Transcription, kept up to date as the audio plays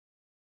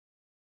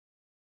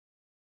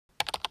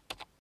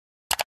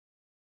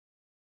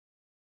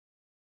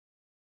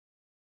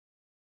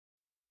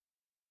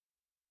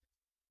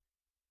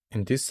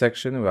In this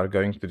section, we are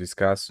going to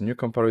discuss new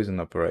comparison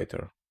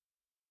operator.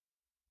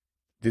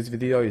 This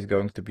video is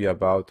going to be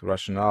about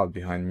rationale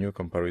behind new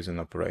comparison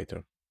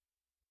operator.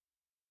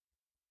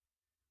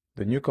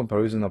 The new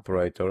comparison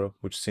operator,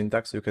 which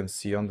syntax you can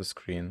see on the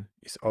screen,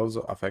 is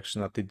also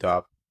affectionately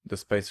dubbed the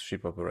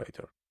spaceship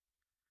operator.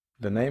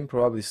 The name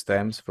probably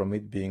stems from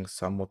it being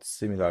somewhat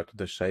similar to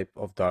the shape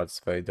of Darth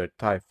Vader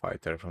TIE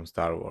fighter from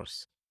Star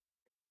Wars.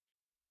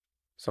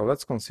 So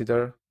let's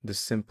consider this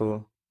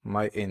simple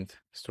myInt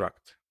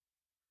struct.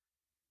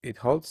 It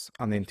holds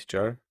an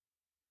integer,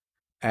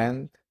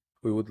 and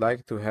we would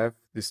like to have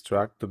this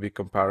struct to be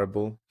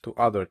comparable to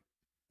other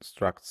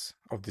structs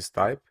of this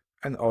type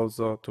and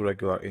also to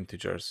regular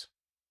integers.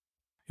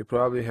 You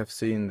probably have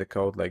seen the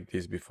code like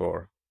this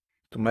before.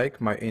 To make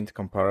myInt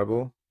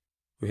comparable,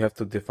 we have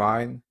to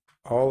define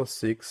all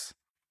 6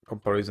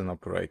 comparison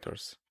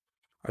operators.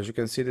 As you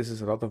can see, this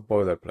is a lot of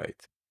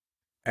boilerplate,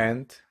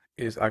 and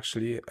it is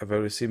actually a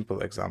very simple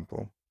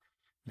example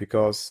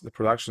because the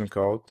production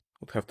code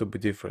would have to be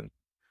different.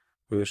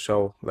 We'll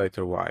show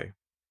later why.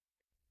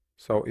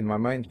 So in my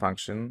main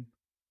function,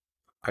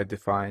 I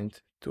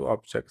defined 2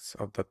 objects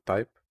of that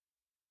type,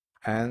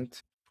 and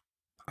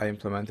I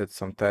implemented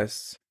some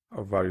tests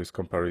of various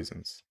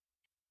comparisons.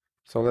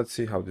 So let's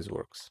see how this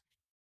works.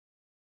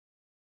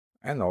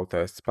 And all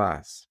tests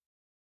pass.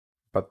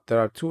 But there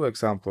are 2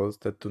 examples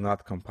that do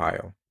not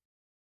compile.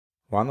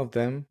 One of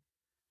them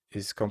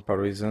is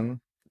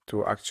comparison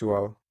to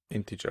actual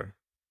integer,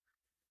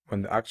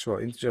 when the actual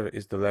integer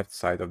is the left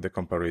side of the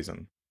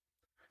comparison.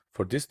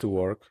 For this to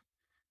work,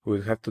 we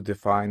will have to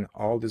define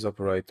all these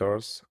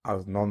operators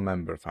as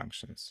non-member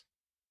functions.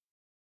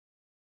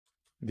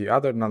 The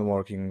other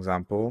non-working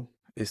example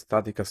is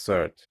static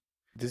assert.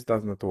 This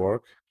does not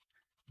work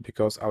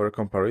because our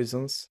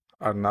comparisons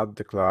are not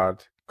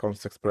declared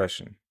const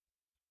expression.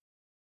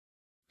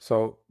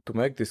 So to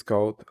make this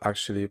code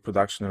actually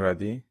production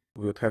ready,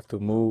 we would have to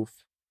move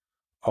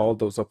all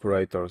those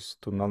operators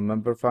to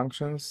non-member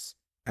functions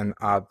and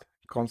add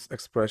const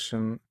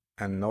expression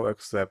and no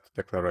except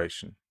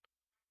declaration.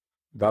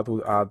 That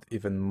would add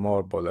even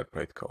more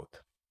boilerplate code.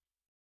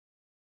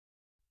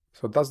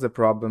 So that's the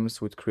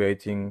problems with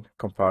creating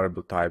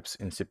comparable types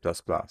in C++.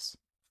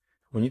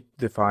 We need to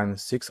define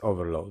 6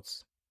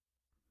 overloads.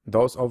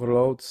 Those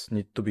overloads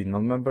need to be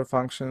non-member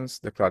functions,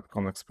 declared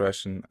const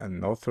expression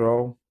and no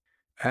throw,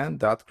 and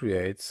that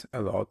creates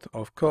a lot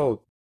of code.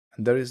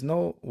 And there is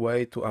no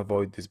way to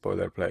avoid this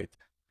boilerplate.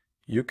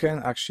 You can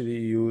actually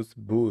use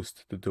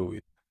boost to do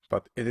it,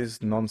 but it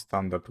is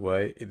non-standard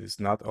way, it is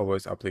not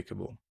always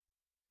applicable.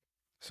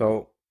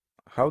 So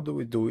how do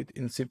we do it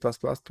in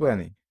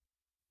C++20?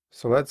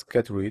 So let's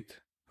get rid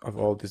of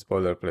all this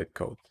boilerplate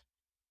code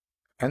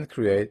and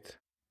create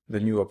the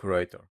new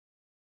operator.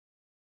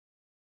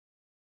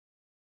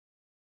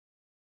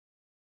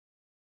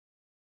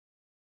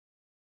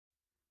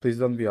 Please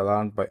don't be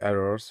alarmed by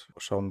errors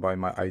shown by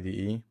my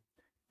IDE.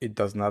 It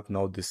does not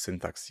know this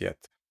syntax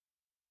yet.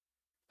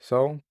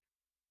 So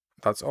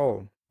that's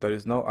all. There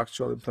is no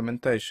actual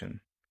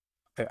implementation.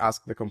 I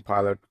asked the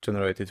compiler to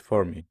generate it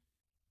for me.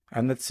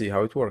 And let's see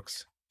how it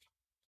works.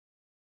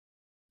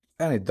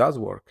 And it does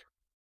work.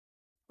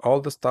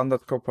 All the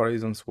standard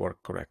comparisons work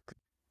correctly.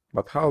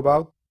 But how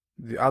about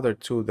the other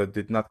 2 that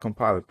did not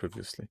compile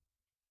previously?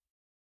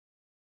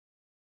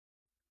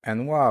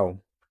 And wow,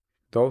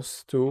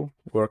 those 2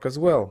 work as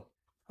well.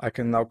 I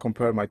can now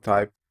compare my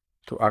type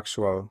to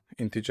actual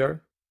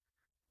integer,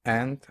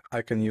 and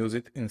I can use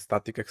it in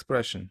static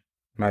expression.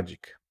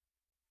 Magic.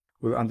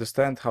 We'll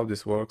understand how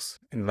this works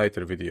in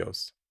later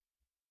videos.